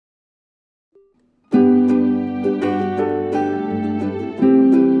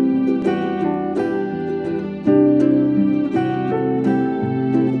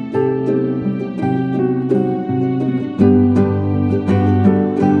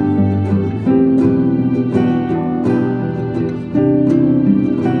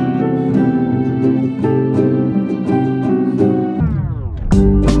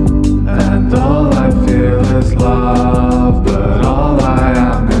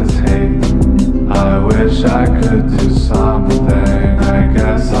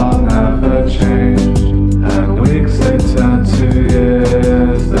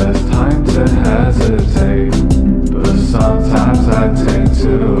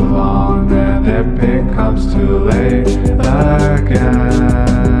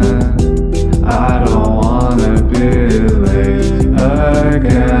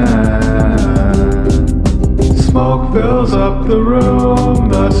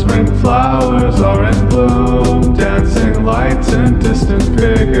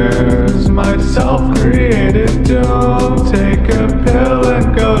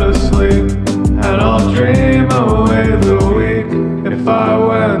If I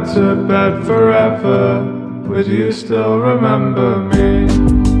went to bed forever, would you still remember me?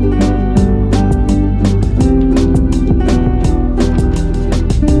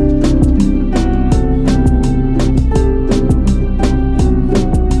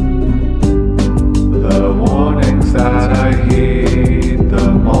 The warnings that I heed, the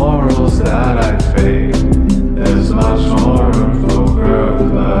morals that I fade, there's much more room for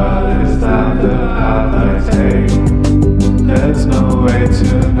growth, but is that the path I take? There's no way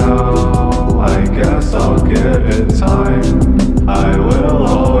to know, I guess I'll give it time. I will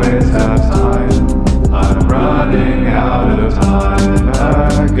always have time, I'm running out of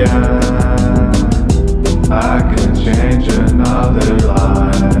time again. I can change another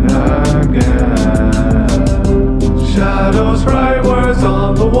line again. Shadows write words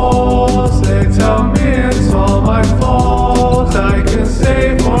on the walls, they tell me it's all my fault. I can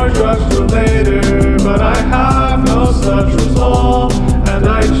save more drugs for later, but I have no such resolve. And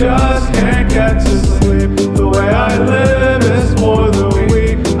I just can't get to sleep. The way I live is for the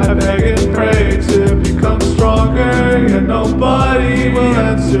weak. I beg and pray to become stronger, yet nobody will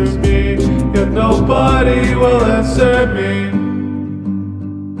answer me. Yet nobody will answer me.